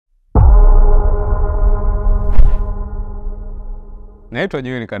Naitwa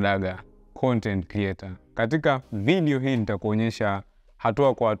Joel Kadaga, content creator. Katika video hii nitakuonyesha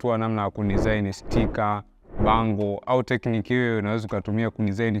hatua kwa hatua namna ya kudesign sticker, bango au technique hiyo unaweza kutumia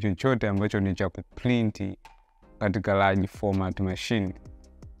kudesign chochote ambacho ni cha kuprint katika large format machine.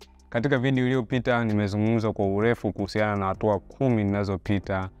 Katika video iliyopita nimezungumza kwa urefu kuhusiana na hatua 10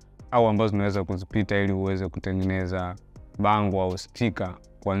 ninazopita au ambazo unaweza kuzipita ili uweze kutengeneza bango au sticker,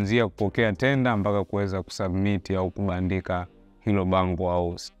 kuanzia kupokea tenda mpaka kuweza kusubmit au kubandika hilo bango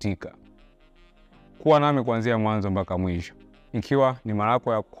au sticker. Kuwa nami kuanzia mwanzo mpaka mwisho. Ikiwa ni mara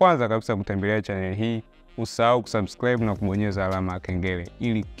yako ya kwanza kabisa kutembelea channel hii, usahau kusubscribe na kubonyeza alama ya kengele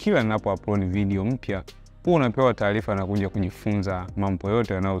ili kila ninapo upload video mpya unapewa taarifa na kuja kujifunza mambo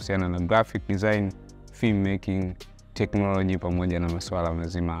yote yanayohusiana na graphic design, filmmaking, technology pamoja na masuala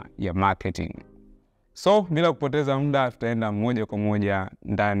mazima ya marketing. So bila kupoteza muda tutaenda moja kwa moja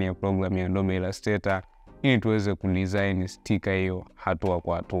ndani ya program ya Adobe Illustrator ili tuweze kudesign sticker hiyo hatua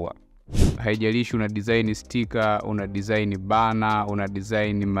kwa hatua. Haijalishi una design sticker, una design banner, una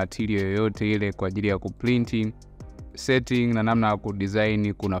design material yoyote ile kwa ajili ya kuprinting, setting na namna ya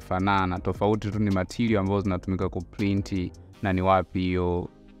kudesign kunafanana. Tofauti tu ni material ambazo zinatumika kuprint na ni wapi hiyo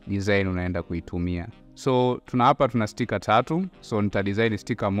design unaenda kuitumia. So tuna sticker 3. So nita design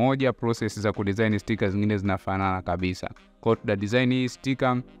sticker moja, process za kudesign sticker zingine zinafanana kabisa. Kwa hiyo design hii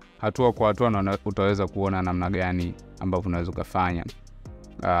sticker hatua kwa hatua na utaweza kuona namna gani ambavyo unaweza kufanya.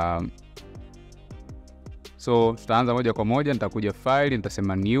 So tutaanza moja kwa moja, nitakuja file,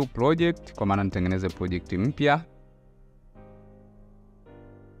 nitasema new project kwa maana nitengeneze project mpya.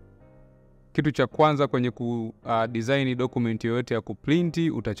 Kitu cha kwanza kwenye design document yoyote ya kuprint,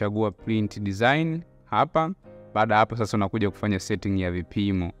 utachagua print design hapa. Baada hapo sasa unakuja kufanya setting ya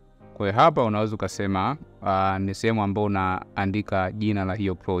vipimo. Kwa hiyo hapa unaweza ukasema ni sehemu ambayo unaandika jina la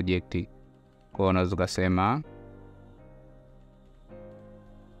hiyo project. Kwa hiyo unaweza ukasema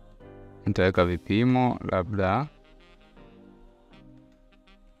nitaweka vipimo labda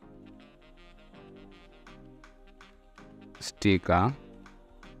sticker.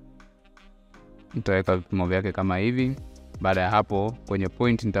 Nitaweka vipimo vyake kama hivi. Baada ya hapo kwenye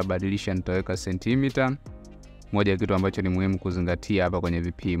point nitabadilisha, nitaweka centimeter. Moja kitu ambacho ni muhimu kuzingatia hapa kwenye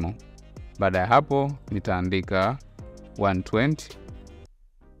vipimo. Baada ya hapo nitaandika 120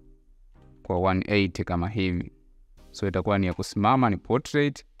 kwa 180 kama hivi. So itakuwa ni ya kusimama, ni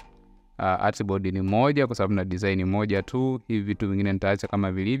portrait. Artboard ni moja kwa sababu na design moja tu. Hivi vitu vingine nitaacha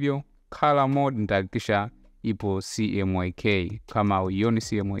kama vilivyo. Color mode nitahakikisha ipo CMYK. Kama uioni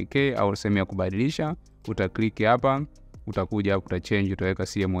CMYK au sehemu ya kubadilisha, utaklik hapa, utakuja hapa utachange, utaweka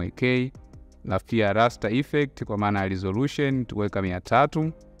CMYK. Na pia raster effect kwa maana resolution tuweka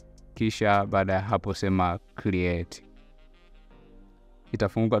 300. Kisha baada ya hapo sema create.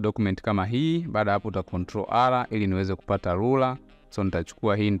 Itafunguka document kama hii. Baada hapo uta control R ili niweze kupata ruler. So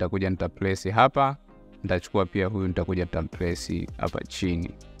nitachukua hii, nitakuja nitaplace hapa. Nitachukua pia huyu, nitakuja nitaplace hapa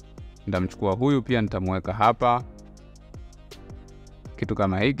chini. Nitamchukua huyu pia nitamweka hapa. Kitu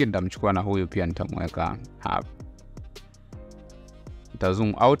kama hiki nitamchukua na huyu pia nitamweka hapa.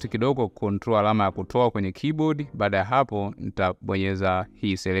 Nitazoom out kidogo, control alama ya kutoa kwenye keyboard. Baada ya hapo nitabonyeza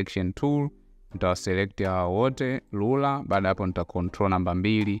hii selection tool, nitawaselect hao wote ruler. Baada hapo nita control namba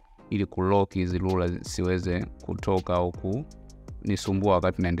 2 ili kulock hizi ruler siweze kutoka au kunisumbua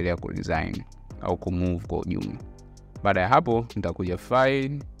wakati naendelea kudesign au kumove kwa ujumla. Baada ya hapo nitakuja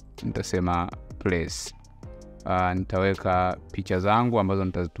file, nitasema place. Nitaweka picha zangu ambazo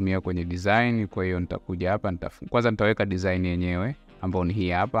nitazitumia kwenye design. Kwa hiyo nitakuja hapa, kwanza nitaweka design yenyewe ambayo ni hii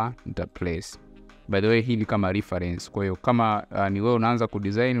hapa, nita place. By the way hii ni kama reference. Kwa hiyo kama ni wewe unaanza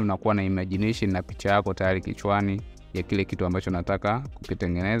kudesign, unakuwa na imagination na picha yako tayari kichwani ya kile kitu ambacho nataka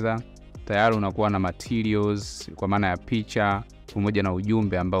kukitengeneza. Tayari unakuwa na materials kwa maana ya picha pamoja na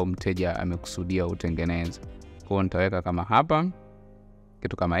ujumbe ambao mteja amekusudia utengeneze. Kwa hiyo nitaweka kama hapa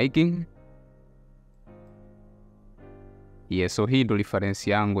kitu kama hiki. Yes, so hii ndio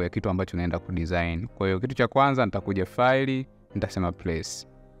reference yangu ya kitu ambacho naenda kudesign. Kwa hiyo kitu cha kwanza nitakuja file, nitasema place.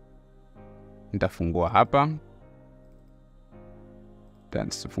 Nitafungua hapa.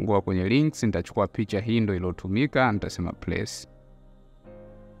 Nitafungua kwenye links, nitachukua picha hii ndio iliyotumika, nitasema place.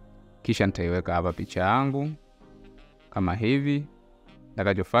 Kisha nitaiweka hapa picha yangu kama hivi.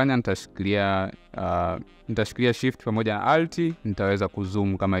 Nitakachofanya nitashikilia shift pamoja na alt, nitaweza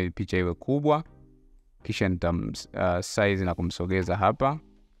kuzoom kama hivi picha iwe kubwa. Kisha size na kumsogeza hapa.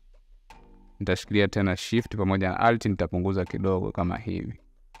 Nitashikilia tena shift pamoja na alt, nitapunguza kidogo kama hivi.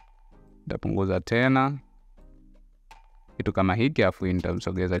 Nitapunguza tena kitu kama hiki, afu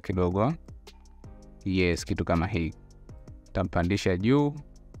nitamsogeza kidogo. Yes, kitu kama hiki. Nitampandisha juu.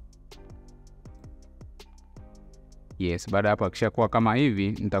 Yes, baada hapo akishakuwa kama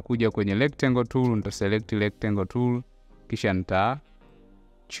hivi, nitakuja kwenye rectangle tool, nitaselect rectangle tool, kisha nitachora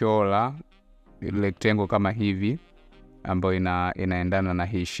rectangle kama hivi ambayo inaendana na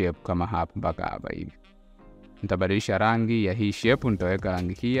hii shape kama hapa mpaka hapa hivi. Nitabadilisha rangi ya hii shape, nitaweka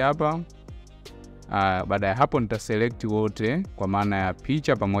rangi hii hapa. Baada ya hapo nitaselect wote kwa maana ya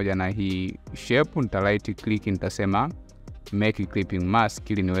picha pamoja na hii shape, nita right click, nitasema make clipping mask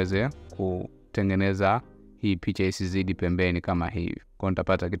ili niweze kutengeneza hii picha isizidi pembeni kama hivi. Kwa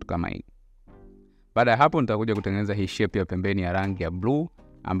nitapata kitu kama hii. Baada ya hapo nitakuja kutengeneza hii shape ya pembeni ya rangi ya blue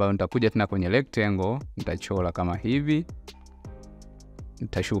ambayo nitakuja tena kwenye rectangle, nitachora kama hivi.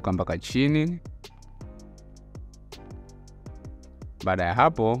 Nitashuka mpaka chini. Baada ya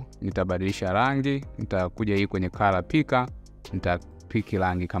hapo nitabadilisha rangi, nitakuja hii kwenye color picker, nitapiki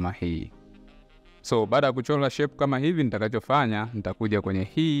rangi kama hii. So baada ya kuchora shape kama hivi, nitakachofanya nitakuja kwenye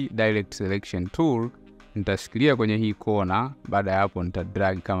hii direct selection tool, nitashikilia kwenye hii kona. Baada ya hapo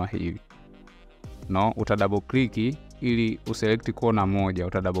nitadrag kama hivi. Uta double click ili uselect kona moja,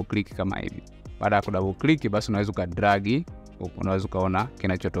 uta double click kama hivi. Baada ya ku double click basi unaweza ukadrag, unaweza ukaona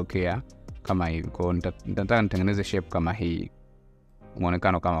kinachotokea kama hivi. Kwa hiyo nitataka nitengeneze shape kama hii,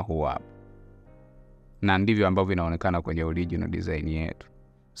 muonekano kama huu hapa. Na ndivyo ambavyo inaonekana kwenye original design yetu.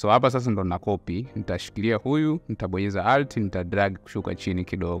 So hapa sasa ndo na copy, nitashikilia huyu, nitabonyeza alt, nitadrag kushuka chini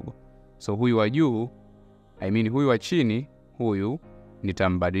kidogo. So huyu wa juu, huyu wa chini, huyu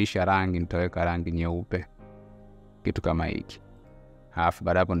nitambadilisha rangi, nitaweka rangi nyeupe. Kitu kama hiki. Alafu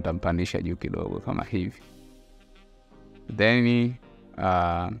baada hapo nitampandisha juu kidogo kama hivi. Then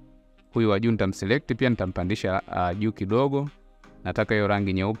huyu wa juu nitamselect pia, nitampandisha juu kidogo. Nataka hiyo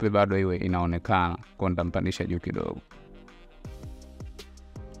rangi nyeupe bado iwe inaonekana, kwa nitampandisha juu kidogo.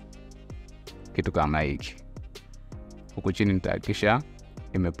 Kitu kama hiki. Huku chini nitahakikisha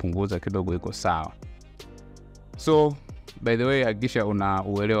imepunguza kidogo, iko sawa. So by the way, hakikisha una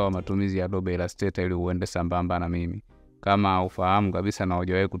uelewa wa matumizi ya Adobe Illustrator ili uende sambamba na mimi. Kama ufahamu kabisa na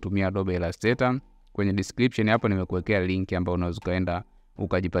hujawahi kutumia Adobe Illustrator, kwenye description hapo nimekuwekea link ambayo unaweza kaenda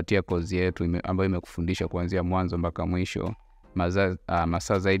ukajipatia kozi yetu ambayo imekufundisha kuanzia mwanzo mpaka mwisho,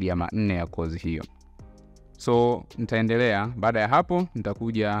 masaa zaidi ya 4 ya kozi hiyo. So nitaendelea. Baada ya hapo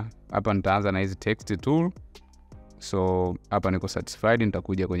nitakuja hapa, nitaanza na hizi text tool. So hapa niko satisfied,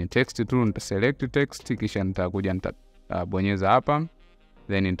 nitakuja kwenye text tool, nitaselect text, kisha nitakuja nitabonyeza hapa,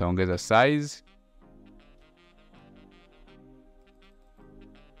 then nitaongeza size.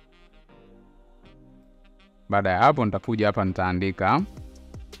 Baada ya hapo nitakuja hapa, nitaandika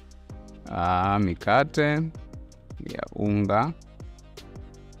mikate ya unga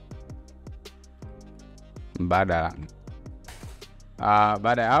mbadala.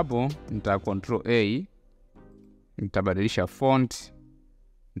 Baada ya hapo nita control A, nitabadilisha font,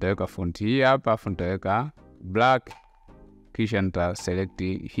 nitaweka font hii hapa, afu nitaweka black, kisha nita select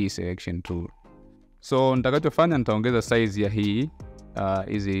hii selection tool. So nitakachofanya nitaongeza size ya hii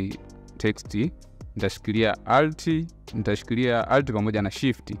hizi text, nitashikilia alt pamoja na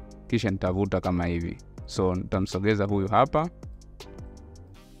shift, kisha nitavuta kama hivi. So nitamsogeza huyu hapa,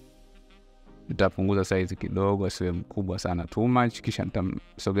 nitapunguza size kidogo asiwe mkubwa sana, too much, kisha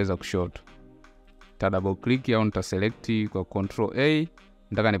nitamsogeza kushoto. Nita double click au nita select kwa control A,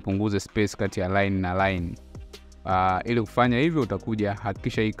 nataka nipunguze space kati ya line na line. Ili kufanya hivyo utakuja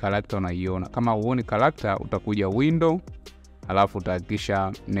hakikisha hii character unaiona. Kama uone character utakuja window,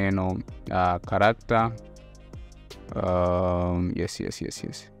 utahakikisha neno character.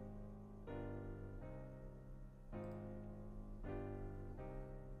 Yes.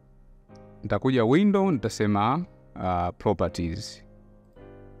 Nitakuja window, nitasema properties.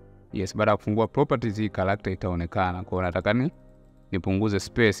 Yes, baada ya kufungua properties hii character itaonekana. Kwa hiyo nataka nipunguze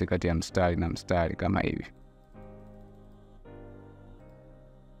space kati ya mstari na mstari kama hivi.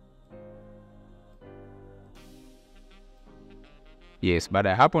 Yes, baada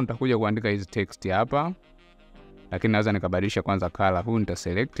ya hapo nitakuja kuandika hizi text hapa. Lakini naweza nikabadilisha kwanza color. Huu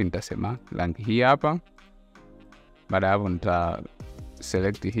nitaselect, nitasema rangi hii hapa. Baada ya hapo nita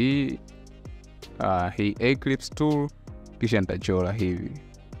select hii Eclipse tool, kisha nitachora hivi.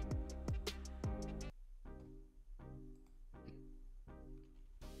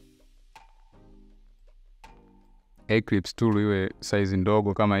 Eclipse tool iwe size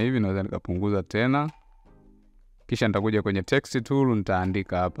ndogo kama hivi, naweza nikapunguza tena. Kisha nitakuja kwenye text tool,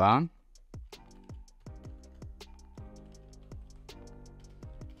 nitaandika hapa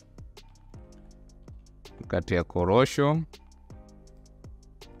kati ya korosho,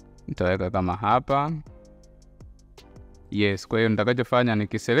 nitaweka kama hapa. Yes, kwa hiyo nitakachofanya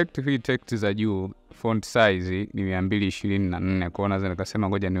nikiselect hii text za juu, font size ni 224. Kwa hiyo naweza nikasema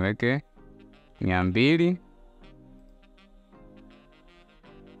ngoja niweke 200.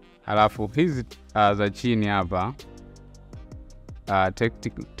 Halafu hizi za chini hapa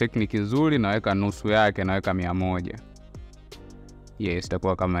tekniki nzuri, naweka nusu yake, naweka 100. Yes,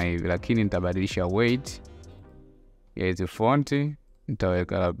 itakuwa kama hivi, lakini nitabadilisha weight ya hizi fonti,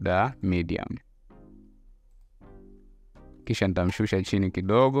 nitaweka labda medium. Kisha nitamshusha chini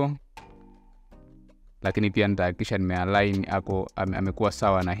kidogo, lakini pia nitahakikisha nimealign amekuwa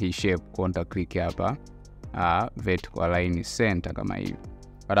sawa na hii shape. Kwa nita click hapa vertical align center kama hivi.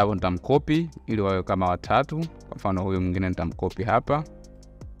 Baada hapo nitamcopy ili wawe kama watatu. Kwa mfano huyu mwingine nitamcopy hapa.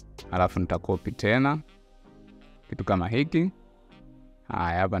 Alafu nitacopy tena kitu kama hiki.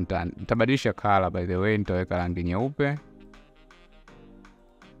 Hapa nitabadilisha color, by the way, nitaweka rangi nyeupe.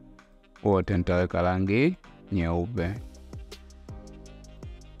 Wote nitaweka rangi nyeupe.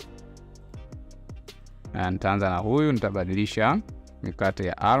 Nitaanza na huyu, nitabadilisha mikate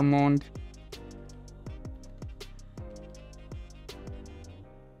ya almond.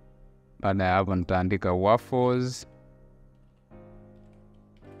 Baada ya hapo nitaandika waffles.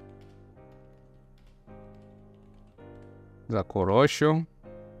 Za korosho.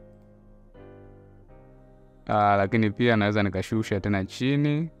 Lakini pia naweza nikashusha tena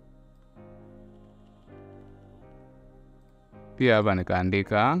chini. Pia hapa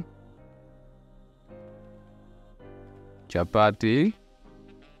nikaandika chapati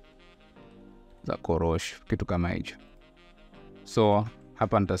za korosho, kitu kama hicho. So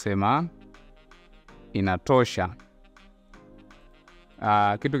hapa nitasema inatosha.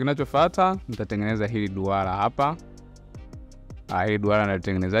 Kitu kinachofuata nitatengeneza hili duara hapa. Hili duara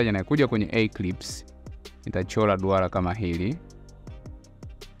nalitengenezaje? Na kuja kwenye Eclipse, nitachora duara kama hili,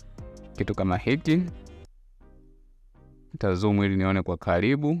 kitu kama hiki. Nitazoom ili nione kwa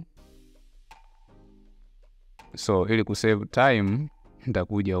karibu. So ili kusave time,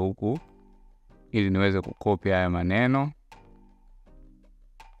 nitakuja huku ili niweze kukopi haya maneno.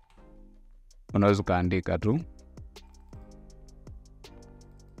 Unaweza kaandika tu.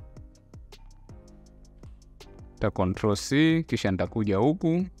 Nita Control C, kisha nitakuja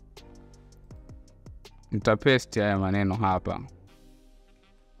huku. Nita paste haya maneno hapa.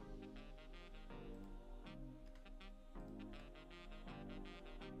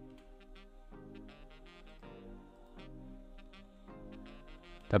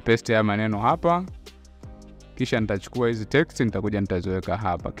 Nitapaste haya maneno hapa. Kisha nitachukua hizi text, nitakuja nitaziweka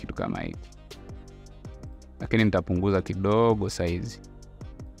hapa, kitu kama hiki. Lakini nitapunguza kidogo size,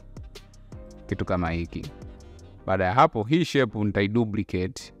 kitu kama hiki. Baada ya hapo hii shape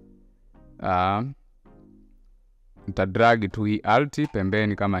nitaiduplicate. Nita drag tu hii alt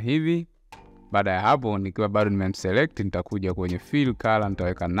pembeni kama hivi. Baada ya hapo nikiwa bado nimemselect, nitakuja kwenye fill color,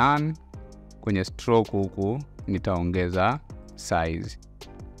 nitaweka none. Kwenye stroke huku nitaongeza size,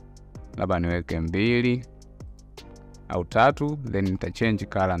 labda niweke 2 au 3, then nita change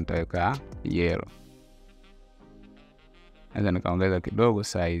color, nitaweka yellow. Naweza nikaongeza kidogo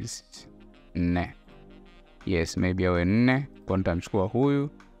size 4. Yes, maybe awe 4. Kwa nitamchukua huyu,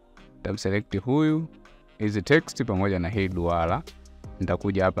 nitamselect huyu, hizi text pamoja na hii duara.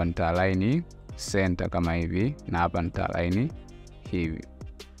 Nitakuja hapa nita-align center kama hivi, na hapa nita-align hivi.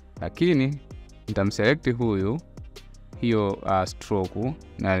 Lakini nitamselect huyu, hiyo stroke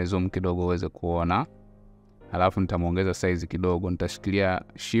na zoom kidogo uweze kuona. Halafu nitamuongeza size kidogo, nitashikilia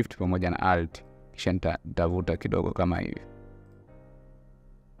shift pamoja na alt, kisha nitavuta kidogo kama hivi.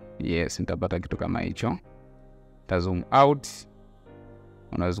 Yes, nitapata kitu kama hicho. Zoom out.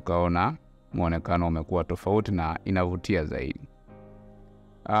 Unaweza kuona muonekano umekuwa tofauti na inavutia zaidi.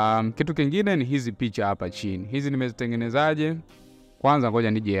 Kitu kingine ni hizi picha hapa chini. Hizi nimezitengenezaje? Kwanza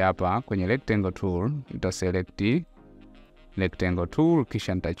ngoja nije hapa kwenye rectangle tool, nitaselect rectangle tool,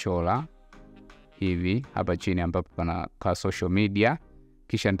 kisha nitachora hivi hapa chini ambapo pana ka social media.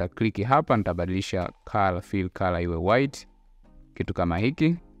 Kisha nita click hapa, nitabadilisha color, fill color iwe white, kitu kama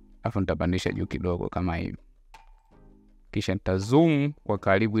hiki. Alafu nitapandisha juu kidogo kama hivi. Kisha nita zoom kwa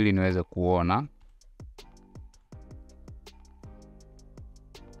karibu ili niweze kuona.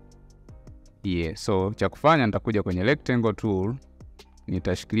 So cha kufanya nitakuja kwenye rectangle tool,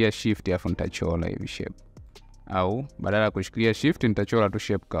 nitashikilia shift alafu nitachora hivi shape. Au badala ya kushikilia shift nitachora tu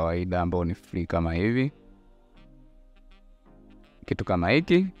shape kawaida ambayo ni free kama hivi, kitu kama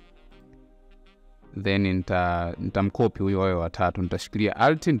hiki. Then nitamcopy huyo wao watatu, nitashikilia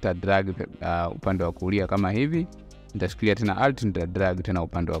alt, nita drag upande wa kulia kama hivi. Nitashikilia tena alt, nita drag tena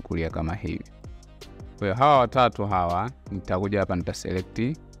upande wa kulia kama hivi. Kwa hiyo hawa watatu hawa nitakuja hapa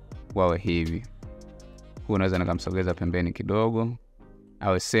nitaselect wawe hivi. Huyu naweza nikamsogeza pembeni kidogo,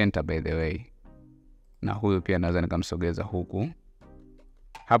 awe center by the way. Na huyu pia naweza nikamsogeza huku.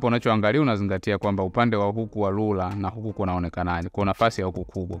 Hapo unachoangalia unazingatia kwamba upande wa huku wa ruler na huku kunaonekanaje. Kwa nafasi ya huku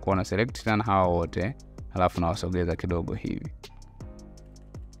kubwa. Kwa na select tena hawa wote, alafu nawasogeza kidogo hivi.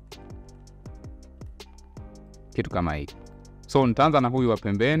 Kitu kama hiki. So nitaanza na huyu wa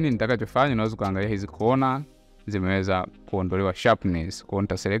pembeni. Nitakachofanya naweza kuangalia hizi kona zimeweza kuondolewa sharpness. Kwa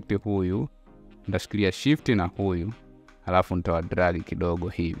nita select huyu, nitashikilia shift na huyu, alafu nitawa drag kidogo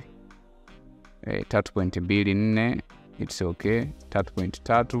hivi. 3.24 it's okay.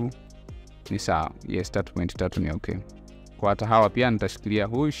 3.3 ni sawa. Yes, 3.3 ni okay. Kwa hata hawa pia nitashikilia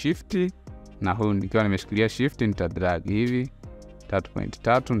huyu shift na huyu, nikiwa nimeshikilia shift nita drag hivi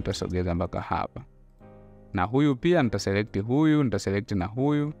 3.3 nitasogeza mpaka hapa. Na huyu pia nitaselect huyu, nitaselect na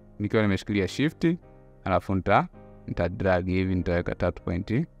huyu nikiwa nimeshikilia shift, alafu nita drag hivi nitaweka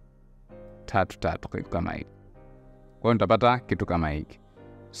 3.33 kama hiki. Kwa hiyo nitapata kitu kama hiki.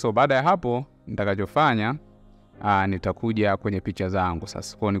 So baada ya hapo nitakachofanya nitakuja kwenye picha zangu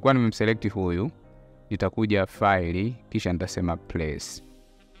sasa. Kwa nilikuwa nimemselect huyu, nitakuja file kisha nitasema place.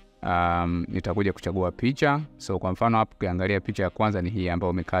 Nitakuja kuchagua picha. So kwa mfano hapo ukiangalia picha ya kwanza ni hii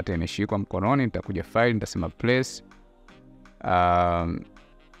ambayo umekata imeshikwa mkononi, nitakuja file nitasema place.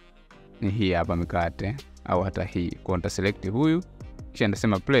 Ni hii hapa mikate au hata hii. Kwa nita select huyu kisha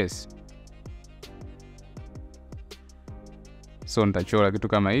nitasema place. So nitachora kitu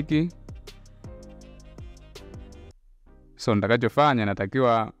kama hiki. So nitakachofanya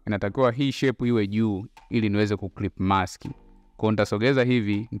inatakiwa hii shape iwe juu ili niweze kuclip mask. Kwa nitasogeza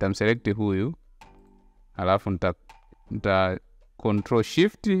hivi, nitamselect huyu, alafu nita control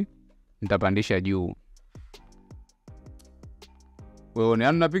shift, nitapandisha juu. Wewe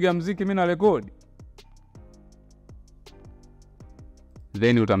ni napiga muziki mimi na record.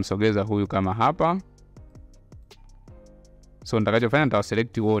 Then utamsogeza huyu kama hapa. So nitakachofanya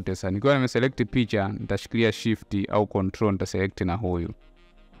nitawaselect wote. Sasa nikiwa nimeselect picha, nitashikilia shift au control, nitaselect na huyu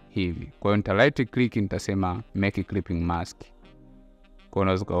hivi. Kwa hiyo nita right click, nitasema make clipping mask. Kwa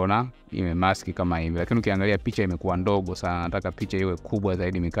unaweza kuona imemask kama hivi, lakini ukiangalia picha imekuwa ndogo sana. Nataka picha iwe kubwa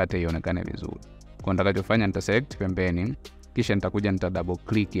zaidi, mikate ionekane vizuri. Kwa nitakachofanya nitaselect pembeni, kisha nitakuja nita double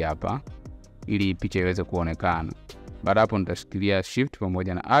click hapa ili picha iweze kuonekana. Baada hapo nitashikilia shift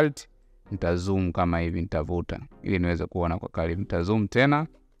pamoja na alt, nitazoom kama hivi, nitavuta ili niweze kuona kwa karibu. Nitazoom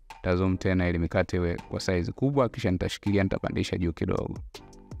tena ili mikate iwe kwa size kubwa, kisha nitashikilia nitapandisha juu kidogo.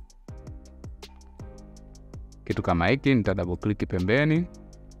 Kitu kama hiki, nita double click pembeni,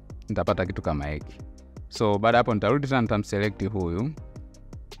 nitapata kitu kama hiki. So baada hapo nitarudi tena nitamselect huyu.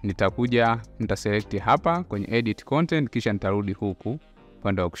 Nitaselect hapa kwenye edit content, kisha nitarudi huku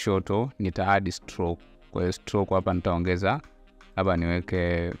upande wa kushoto, nita add stroke. Kwa hiyo stroke hapa nitaongeza, hapa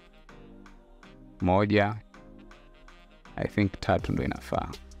niweke 1, I think 3 ndio inafaa.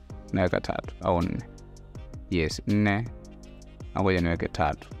 Naweka 3 au 4. Yes, 4. Ngoja niweke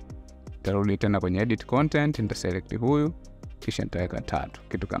 3. Nitarudi tena kwenye edit content, nitaselect huyu, kisha nitaweka 3,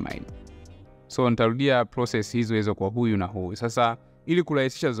 kitu kama hivi. So nitarudia process hizo kwa huyu na huyu. Sasa ili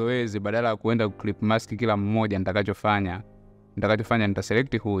kurahisisha zoezi, badala ya kuenda clip mask kila mmoja, nitakachofanya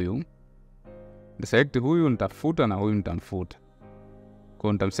nitaselect huyu. Nitafuta na huyu nitamfuta. Kwa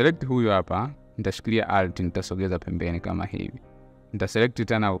hiyo nitamselect huyu hapa, nitashikilia alt, nitasogeza pembeni kama hivi. Nitaselect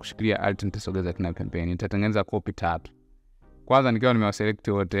tena kwa kushikilia alt, nitasogeza tena pembeni. Nitatengeneza copy 3. Kwanza nikiwa nimewaselect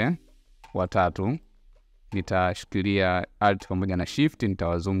wote watatu, nitashikilia alt pamoja na shift,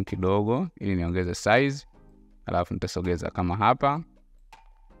 nitawazoom kidogo ili niongeze size, alafu nitasogeza kama hapa.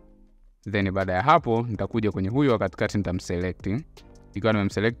 Then baada ya hapo nitakuja kwenye huyu wa katikati, nitamselect. Nikiwa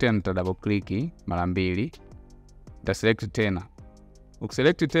nimemselect, nita double click mara 2, nitaselect tena.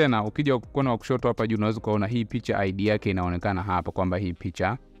 Ukiselect tena, ukija kona wa kushoto hapa juu, unaweza kuona hii picha ID yake inaonekana hapa kwamba hii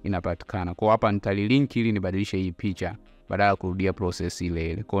picha inapatikana. Kwa hapa nitalilink ili nibadilishe hii picha badala ya kurudia process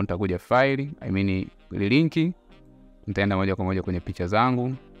ile ile. Kwa hiyo nitakuja file, link, nitaenda moja kwa moja kwenye picha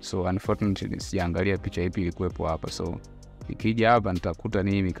zangu. So unfortunately sijaangalia picha ipi ilikuwepo hapa. So nikija hapa nitakuta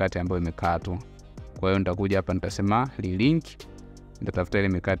ni hii mikate ambayo imekatwa. Kwa hiyo nitakuja hapa nitasema link, nitatafuta ile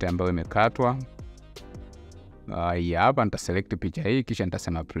mikate ambayo imekatwa. Hapa nitaselect picha hii, kisha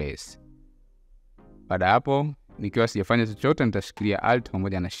nitasema place. Baada hapo nikiwa sijafanya chochote, nitashikilia alt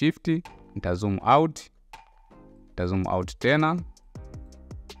pamoja na shift, nitazoom out tena,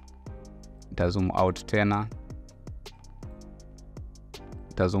 nitazoom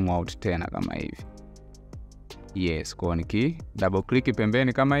out tena kama hivi. Yes, kwa niki double click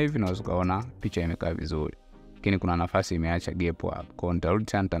pembeni kama hivi, unaweza kuona picha imekaa vizuri. Lakini kuna nafasi imeacha gap hapo. Kwa nitarudi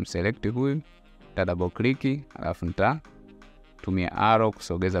tena, nitamselect huyu, nita double click, alafu nitatumia arrow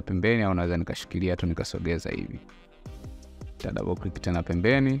kusogeza pembeni, au naweza nikashikilia tu nikasogeza hivi. Nita double click tena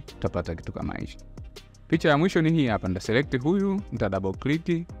pembeni, tutapata kitu kama hichi. Picha ya mwisho ni hii hapa. Nita select huyu, nita double click,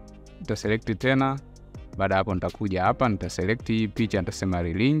 nita select tena. Baada hapo nitakuja hapa, nita select hii picha, nitasema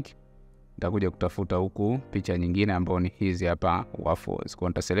relink. Nitakuja kutafuta huku picha nyingine ambayo ni hizi hapa waffles. Kwa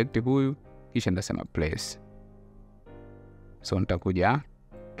nita select huyu, kisha nitasema place. So nitakuja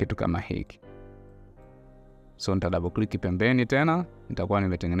kitu kama hiki. So nita double click pembeni tena, nitakuwa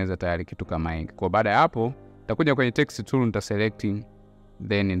nimetengeneza tayari kitu kama hiki. Kwa baada ya hapo, nitakuja kwenye text tool, nita select,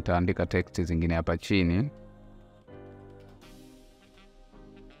 then nitaandika text zingine hapa chini.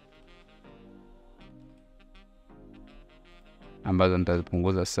 Ambazo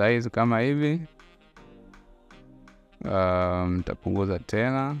nitazipunguza size kama hivi. Nitapunguza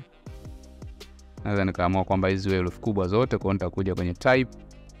tena. Naweza nikaamua kwamba hizi ziwe herufi kubwa zote. Kwa nitakuja kwenye type,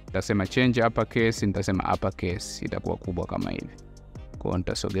 nitasema change uppercase, nitasema uppercase itakuwa kubwa kama hivi. Kwa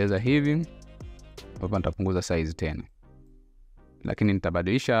nitasogeza hivi. Hapa nitapunguza size tena. Lakini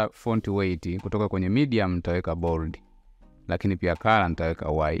nitabadilisha font weight kutoka kwenye medium nitaweka bold. Lakini pia color nitaweka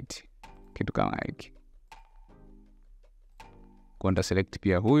white. Kitu kama hiki. Kwa nita select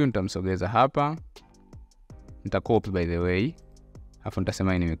pia huyu, nitamsogeza hapa. Nita copy by the way. Alafu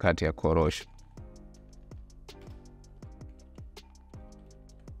nitasema hii ni mikate ya korosho.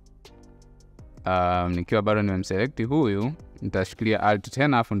 Nikiwa bado nimemselect huyu, nitashikilia alt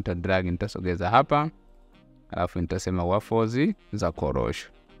tena, alafu nita drag, nitasogeza hapa. Alafu nitasema waffles za korosho.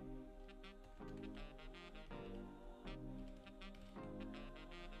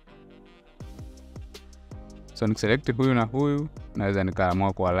 So nikiselect huyu na huyu, naweza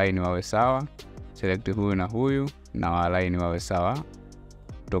nikaamua kwa align wawe sawa. Select huyu na huyu na wa align wawe sawa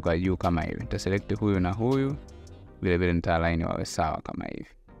kutoka juu kama hivi. Nitaselect huyu na huyu, vile vile nita align wawe sawa kama hivi.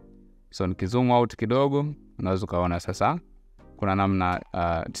 So nikizoom out kidogo, unaweza kuona sasa kuna namna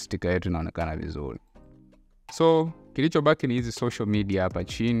sticker yetu inaonekana vizuri. So kilichobaki ni hizi social media hapa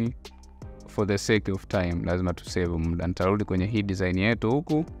chini. For the sake of time, lazima tu save muda. Nitarudi kwenye hii design yetu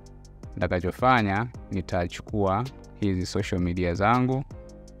huku. Nitakachofanya, nitachukua hizi social media zangu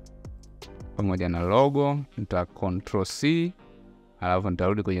pamoja na logo, nita Ctrl C, alafu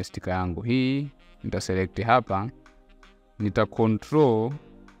nitarudi kwenye sticker yangu hii, nita select hapa, nita Ctrl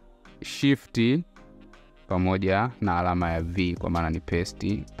Shift pamoja na alama ya V, kwa maana ni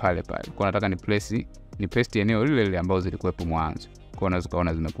paste pale pale. Kwa nataka ni paste eneo lile lile ambao zilikuwepo mwanzo. Kwa unaweza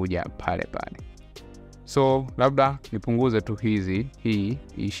kuona zimekuja pale pale. So labda nipunguze tu hii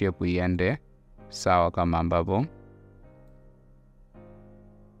shape iende sawa kama ambavyo.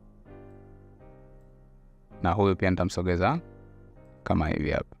 Na huyu pia nitamsogeza kama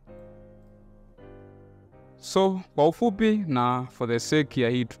hivi hapa. So kwa ufupi na for the sake ya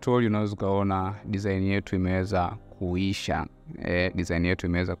hii tutorial, unaweza kuona design yetu imeweza kuisha. Design yetu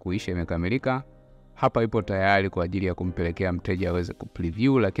imeweza kuisha, imekamilika. Hapa ipo tayari kwa ajili ya kumpelekea mteja aweze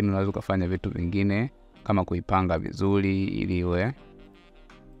kupreview, lakini unaweza kufanya vitu vingine kama kuipanga vizuri ili iwe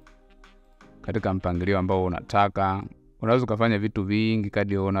katika mpangilio ambao unataka. Unaweza kufanya vitu vingi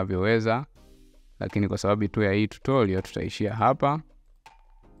kadri unavyoweza, lakini kwa sababu tu ya hii tutorial tutaishia hapa.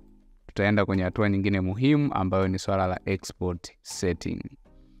 Tutaenda kwenye hatua nyingine muhimu ambayo ni swala la export setting.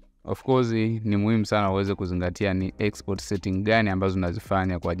 Of course ni muhimu sana uweze kuzingatia ni export setting gani ambazo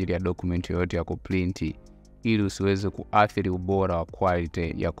unazifanya kwa ajili ya document yoyote ya kuprint, ili usiweze kuathiri ubora wa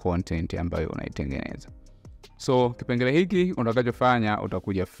quality ya content ambayo unaitengeneza. So kipengele hiki utakachofanya,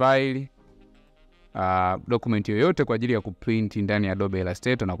 utakuja file, document yoyote kwa ajili ya kuprint ndani ya Adobe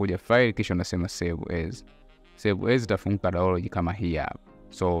Illustrator, unakuja file, kisha unasema save as. Save as itafunguka dialog kama hii hapa.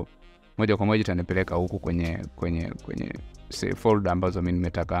 So moja kwa moja itanipeleka huku kwenye folder ambazo mimi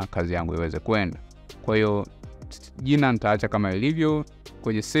nimetaka kazi yangu iweze kwenda. Kwa hiyo jina nitaacha kama ilivyo.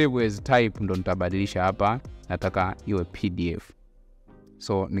 Kwenye save as type ndo nitabadilisha hapa, nataka iwe PDF.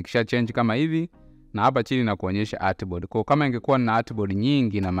 So nikisha change kama hivi, na hapa chini na kuonyesha artboard. Kwa kama ingekuwa na artboard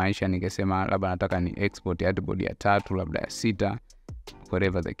nyingi, na maisha ningesema labda nataka ni export artboard ya 3, labda ya 6,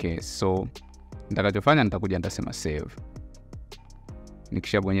 whatever the case. So nitakachofanya, nitakuja nitasema save.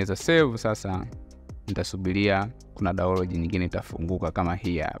 Nikishabonyeza save, sasa nitasubiria kuna download nyingine itafunguka kama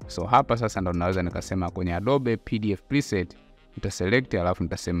hii hapa. So hapa sasa ndo naweza nikasema kwenye Adobe PDF preset, nitaselect, alafu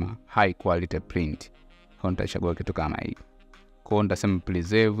nitasema high quality print. Kwa nitachagua kitu kama hii. Kwa nitasema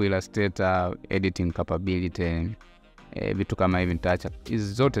preserve Illustrator editing capability, vitu kama hivi nitaacha.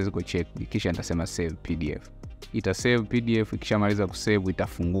 Hizi zote ziko checked. Kisha nitasema save PDF. Ita save PDF. Ikishamaliza kusave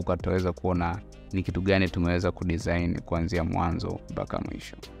itafunguka, tutaweza kuona ni kitu gani tumeweza kudesign kuanzia mwanzo mpaka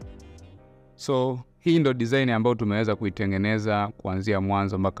mwisho. So hii ndo design ambayo tumeweza kuitengeneza kuanzia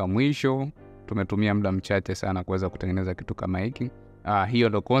mwanzo mpaka mwisho. Tumetumia muda mchache sana kuweza kutengeneza kitu kama hiki. Hiyo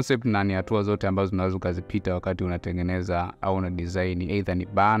ndo concept, na ni hatua zote ambazo unaweza kuzipita wakati unatengeneza au una design, either ni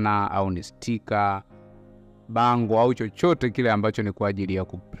banner au ni sticker Bango au chochote kile ambacho ni kwa ajili ya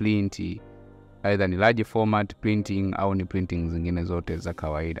kuprint, either ni large format printing au ni printing zingine zote za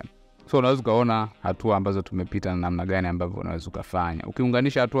kawaida. So unaweza kuona hatua ambazo tumepita na namna gani ambavyo unaweza kufanya.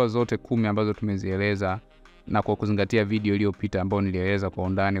 Ukiunganisha hatua zote 10 ambazo tumezieleza na kwa kuzingatia video iliyopita ambayo nilieleza kwa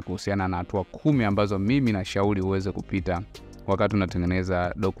undani kuhusiana na hatua 10 ambazo mimi nashauri uweze kupita wakati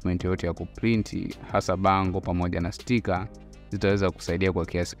unatengeneza document yote ya kuprint, hasa Bango pamoja na sticker, zitaweza kusaidia kwa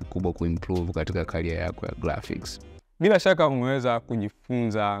kiasi kikubwa kuimprove katika career yako ya graphics. Bila shaka umeweza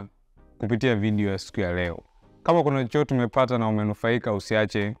kujifunza kupitia video ya siku ya leo. Kama kuna chochote umepata na umenufaika,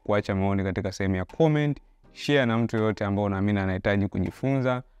 usiache kuacha maoni katika sehemu ya comment, share na mtu yote ambao unaamini anahitaji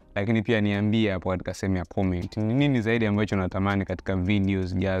kujifunza, lakini pia niambie hapo katika sehemu ya comment ni nini zaidi ambacho unatamani katika videos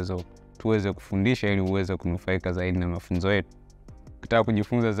zijazo tuweze kufundisha ili uweze kunufaika zaidi na mafunzo yetu. Ukitaka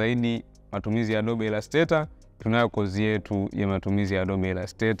kujifunza zaidi matumizi ya Adobe Illustrator, tunayo kozi yetu ya matumizi ya Adobe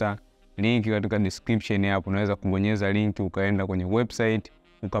Illustrator. Link katika description hapo, unaweza kubonyeza link ukaenda kwenye website,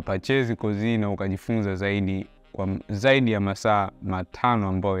 ukapurchase kozi na ukajifunza zaidi kwa zaidi ya masaa 5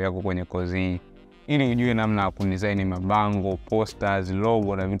 ambayo yako kwenye kozi hii, ili ujue namna ya kudesign mabango, posters,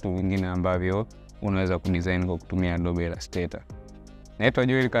 logo na vitu vingine ambavyo unaweza kudesign kwa kutumia Adobe Illustrator. Naitwa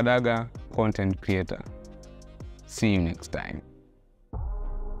Joel Kadaga, content creator. See you next time.